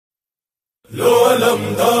لو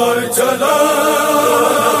علمدار چلا،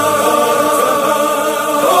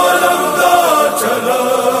 لو علمدار چلا،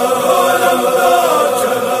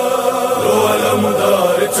 لو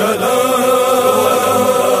علمدار چلا،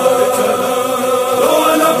 لو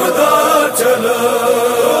علمدار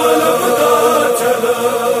چلا،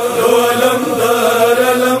 لو علمدار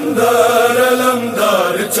علمدار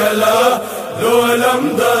علمدار چلا، لو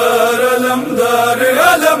علمدار علمدار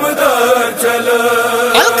علمدار چلا.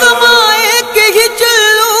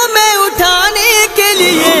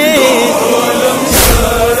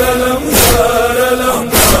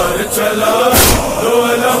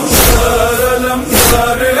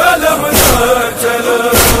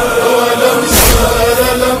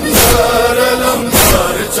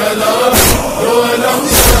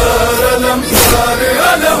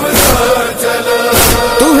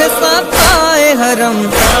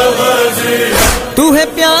 تو ہے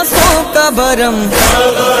پیاسوں کا برم،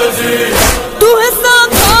 تو ہے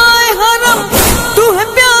ساقائے حرم، تو ہے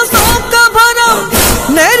پیاسوں کا بھرم،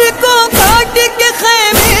 نہر کو کاٹ کے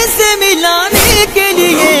خیمے سے ملانے کے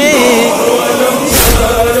لیے.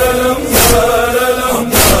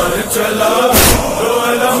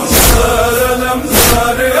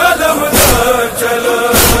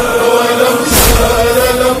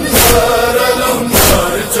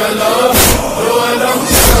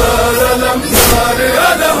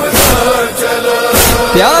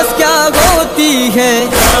 پیاس کیا ہوتی ہے،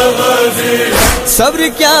 صبر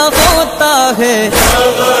کیا ہوتا ہے،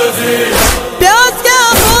 پیاس کیا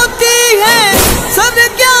ہوتی ہے، صبر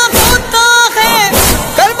کیا ہوتا ہے،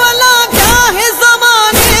 کربلا کیا ہے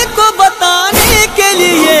زمانے کو بتانے کے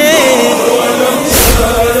لیے.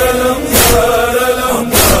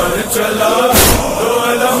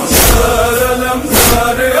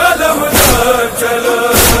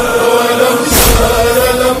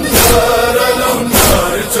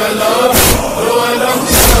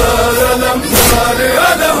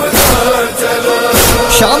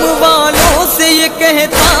 شام والوں سے یہ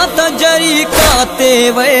کہتا تھا جری کا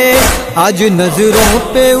تیوے، آج نظروں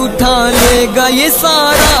پہ اٹھا لے گا یہ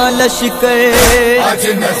سارا لشکر، آج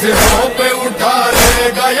نظروں پہ اٹھا لے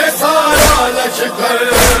گا یہ سارا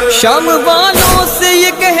لشکر. شام والوں سے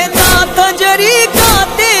یہ کہتا تھا جری کا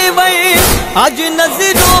تیوے، آج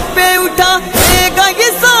نظروں پہ اٹھا لے گا یہ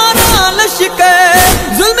سارا لشکر.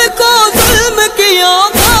 ظلم کو ظلم کی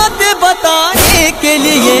اوقات بتانے کے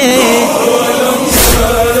لیے.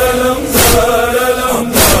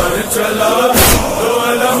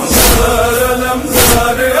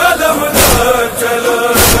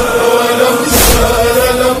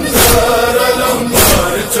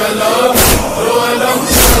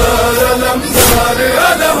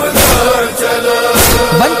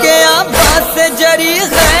 بن کے عباس سے جری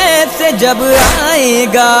غیر سے جب آئے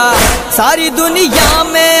گا، ساری دنیا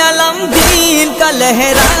میں علم دین کا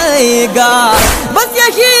لہرائے گا. بس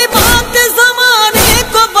یہی بات زمانے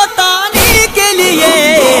کو بتانے کے لیے.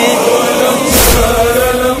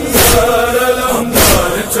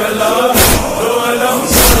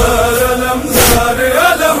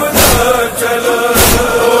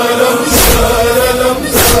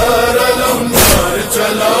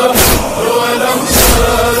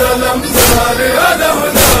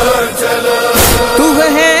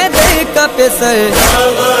 سر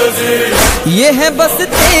یہ ہے بس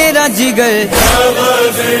تیرا جگر،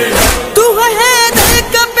 تو ہے دل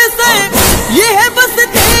کا پسر، یہ ہے بس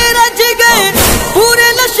تیرا جگر،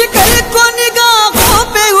 پورے لشکر کو نگاہوں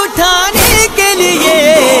پہ اٹھانے کے لیے.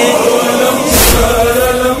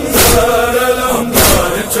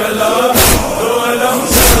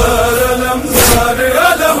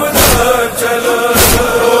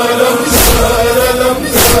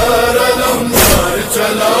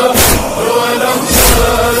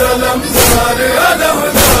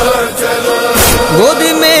 گود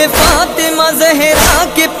میں فاطمہ زہرا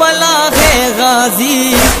کے پلا ہے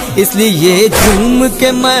غازی، اس لیے جھوم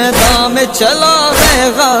کے میدان میں چلا ہے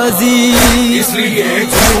غازی، اس لیے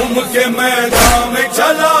جھوم کے میدان میں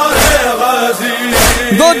چلا ہے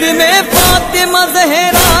غازی. گود میں فاطمہ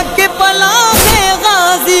زہرا کے پلا ہے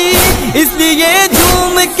غازی، اس لیے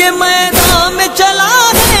جھوم کے میدان میں چلا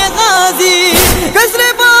ہے غازی.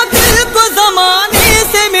 کسر باطل کو زمانے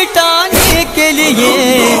سے مٹانے کے لیے.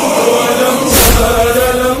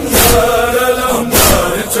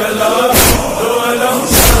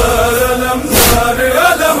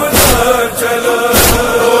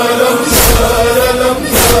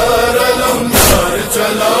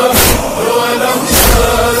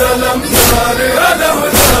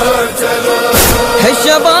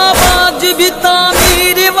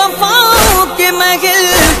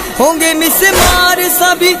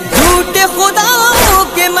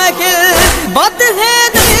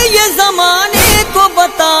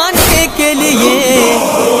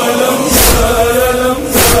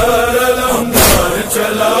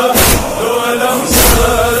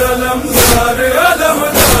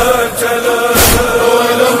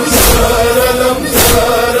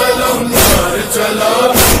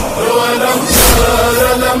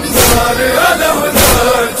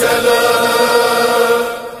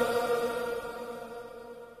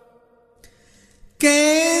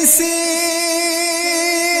 کیسے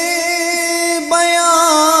بیان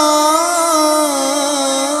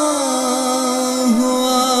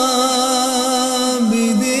ہوا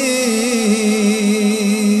بدے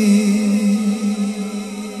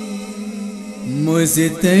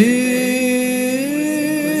مزتر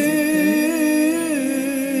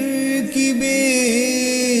کی بے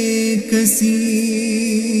کسی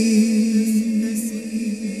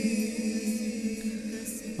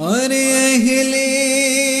اور اہل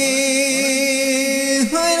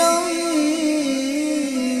حرم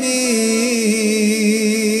میں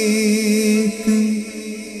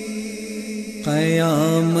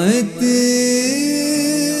قیامت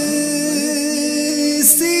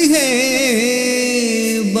سی ہے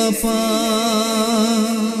وفا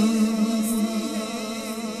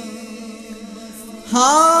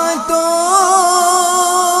ہاں تو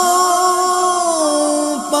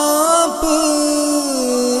پاپ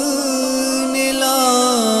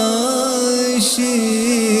نلاش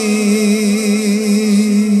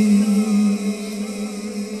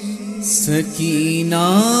سکینہ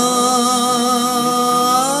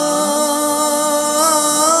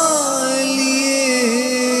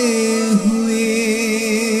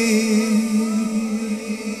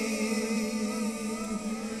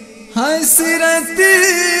حسرت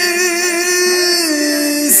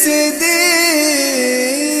سے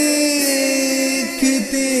دیکھتے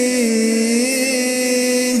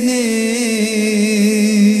ہیں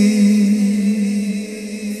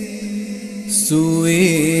سوئے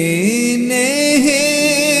نہر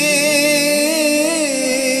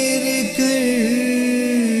کربلا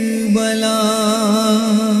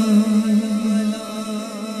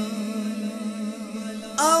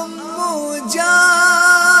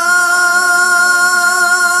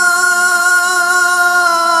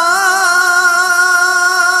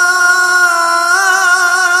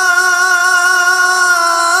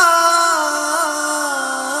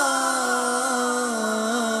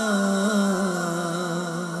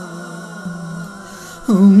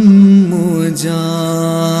امو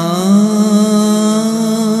جان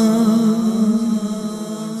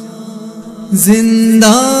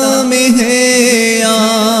زندہ میں ہے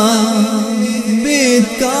عابد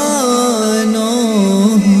کا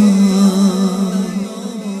نام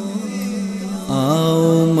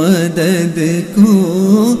آؤ مدد کو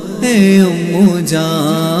اے امو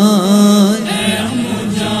جان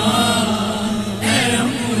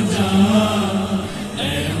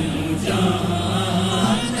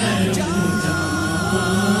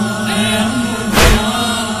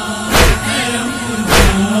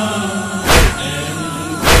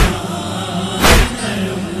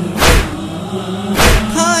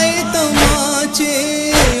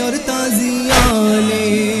اور تازیانے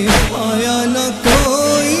آیا نہ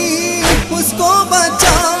کوئی اس کو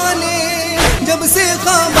بچانے جب سے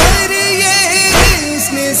خبر یہ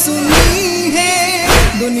اس نے سنی ہے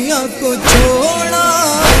دنیا کو چھوڑا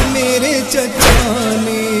میرے چچا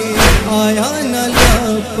نے آیا نہ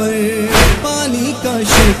لب پر پانی کا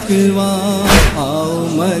شکوہ آؤ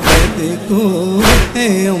مدد کو اے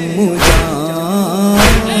امو جان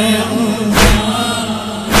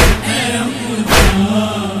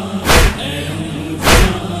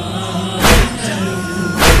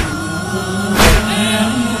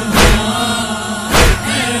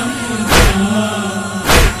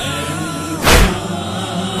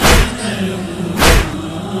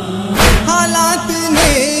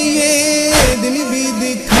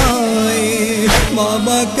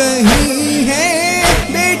بابا کہیں ہے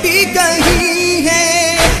بیٹی کہیں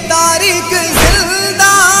ہے تاریخ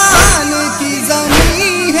زندان کی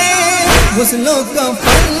زمین ہے غسلوں کا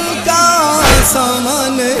پھل کا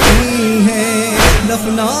سامان نہیں ہے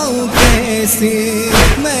دفناؤں کیسے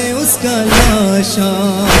میں اس کا لاشا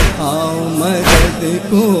آؤ مدد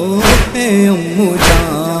کو اے امو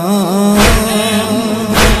جان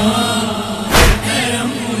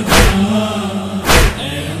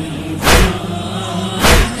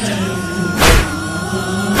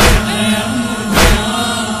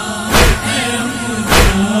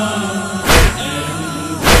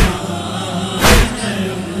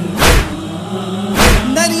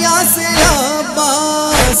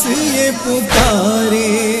یہ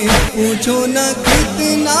پکارے پوچھو نہ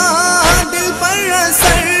کتنا دل پر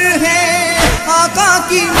اثر ہے آقا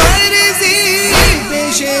کی مرضی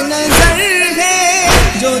پیش نظر ہے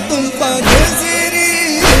جو تم پر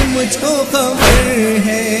گزری مجھ کو خبر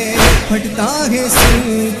ہے پھٹتا ہے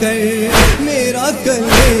سن کر میرا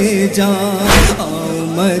کلیجہ آؤ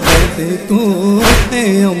مدد کو اے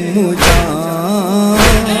امو جان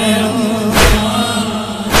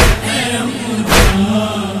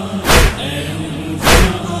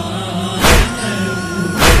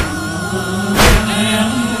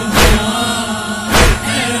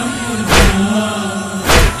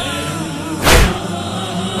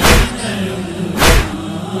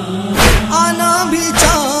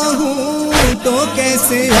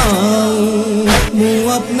سے آؤں، منہ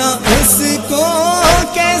اپنا اس کو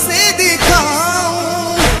کیسے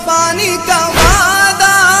دکھاؤں، پانی کا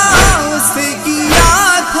وعدہ اس سے کیا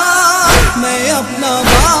تھا، میں اپنا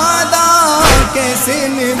وعدہ کیسے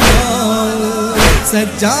نبھاؤں،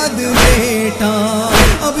 سجاد بیٹا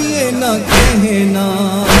اب یہ نہ کہنا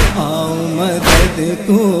آؤ مدد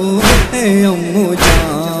کو اے امو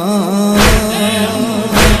جان،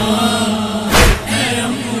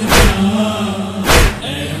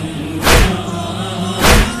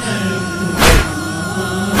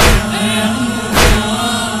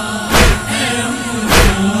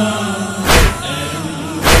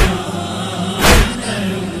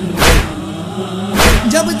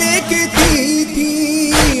 جب دیکھتی تھی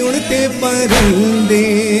اڑتے پرندے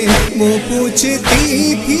وہ پوچھتی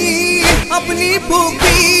تھی اپنی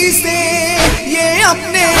پھوپھی سے، یہ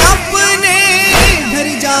اپنے اپنے گھر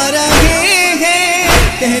جا رہے ہیں،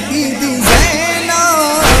 کہتی تھی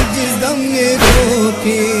زینب جس دم یہ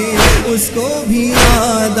روکے اس کو بھی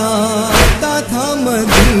یاد آتا تھا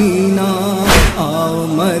مدینہ، آؤ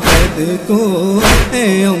مدد کو اے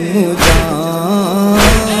امو جان،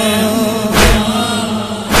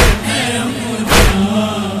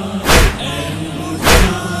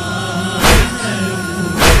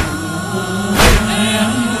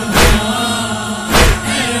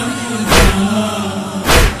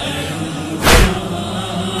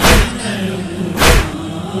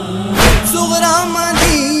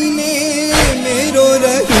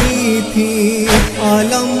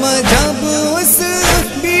 عالم جب اس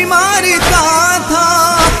بیمار کا تھا،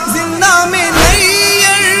 زندہ میں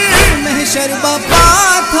نیر محشر بپا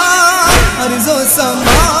تھا، ارض و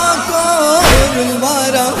سما کو رلوا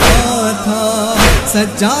رہا تھا،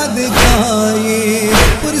 سجاد کا یہ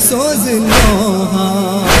پرسوز نوحہ،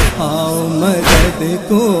 آؤ مدد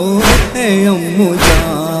کو اے امو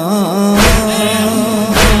جان،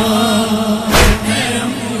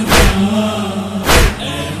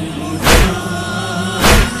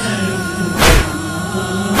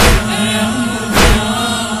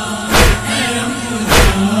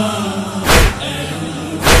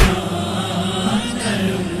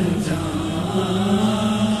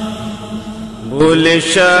 بولے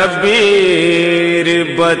شبیر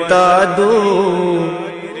بتا دو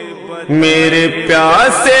میرے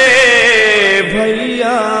پیاسے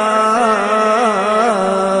بھیا،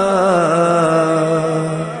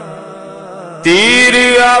 تیر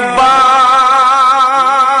عباس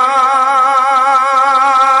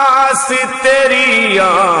تیری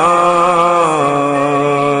آنکھ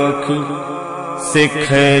سے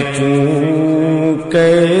کھینچوں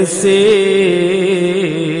کیسے،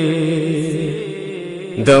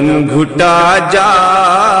 دم گھٹا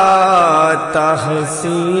جاتا ہے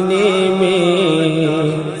سینے میں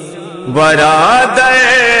برادر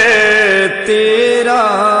تیرا،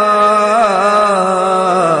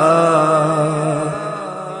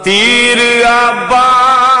 تیر عباس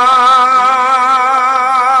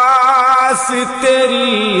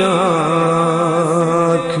تیری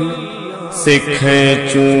آنکھ سے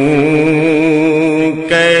کھینچوں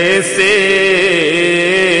کیسے،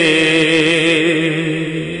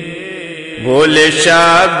 بولے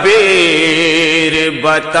شبیر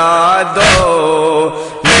بتا دو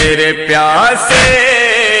میرے پیاسے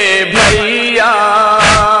بھیا،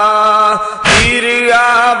 تیر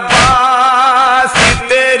عباس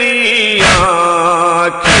تیری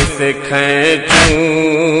آنکھ سے کھینچوں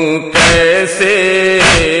کیسے،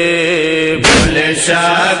 بولے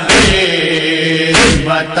شبیر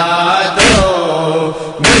بتا دو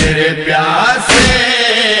میرے پیاسے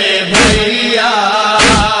بھیا،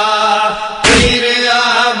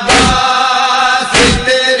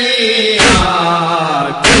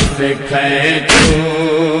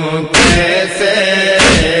 کھینچوں کیسے،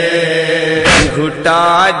 گھٹا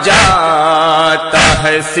جاتا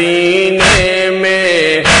ہے سینے میں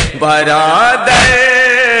برادر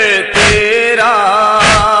تیرا،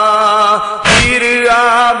 تیر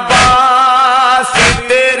عباس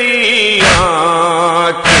تیری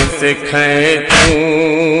آنکھ سے کھینچوں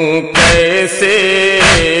کیسے،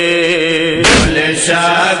 بولے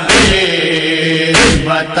شبیر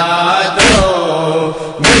بتا دو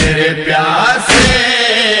میرے پیاسے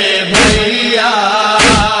بھیا،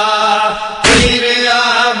 تیر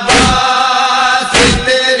عباس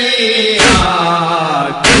تیری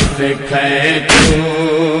آنکھ سے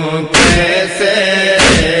کھینچوں کیسے،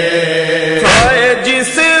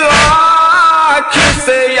 جس آنکھ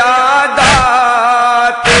سے یاد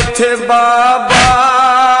آتے تھے بابا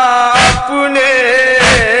اپنے،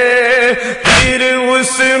 پھر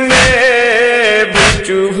اس میں بھی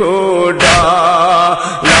چہوڑا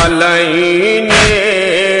لائنے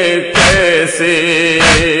کیسے،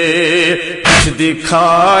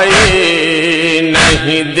 دکھائی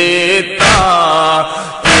نہیں دیتا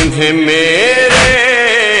تمہیں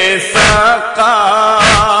میرے سقا،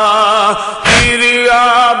 پھر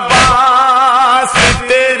عباس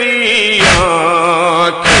تیری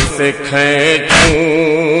آنکھ سے کھینچوں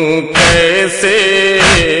کیسے؟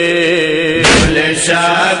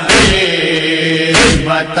 شبیر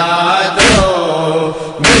بتا دو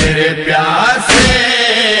میرے پیاسے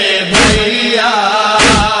بھیا،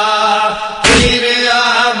 پھر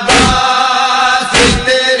عباس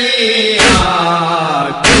تیری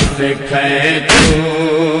آنکھ سے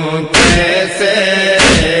کھینچوں کیسے؟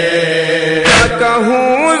 کیا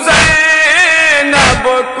کہوں زینب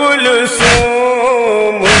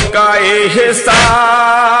کلثوم کا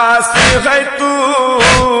احساس ہے تو،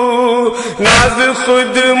 ناز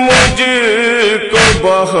خود مجھ کو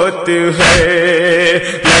بہت ہے،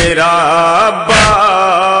 میرا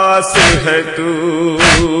عباس ہے تو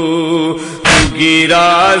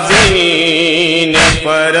گرا زین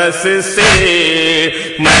فرس سے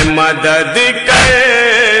میں مدد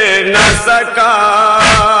کر نہ سکا،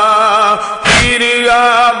 پھر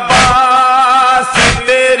عباس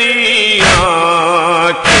تیری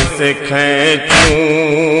آنکھ سے کھینچوں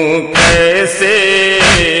کیسے؟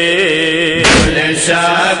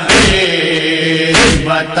 شبیر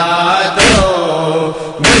بتا دو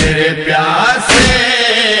میرے پیاسے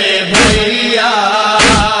بھیا،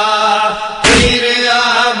 پھر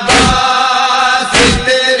عباس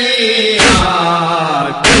تیری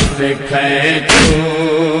آنکھ سے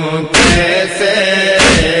کھینچوں کیسے؟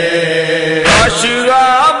 کاش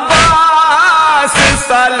عباس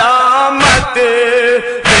سلامت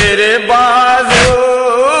تیرے بازو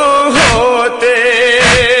ہوتے،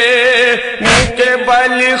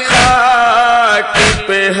 بل خاک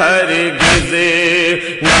پہ ہرگز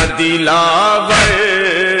نہ دلاور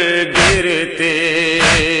گرتے،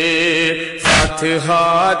 ساتھ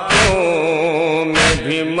ہاتھوں میں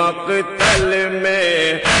بھی مقتل میں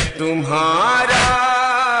تمہارا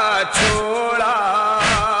چھوڑا،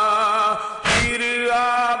 پھر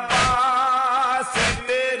عباس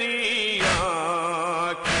تیری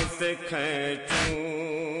آنکھ سے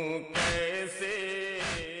کھینچوں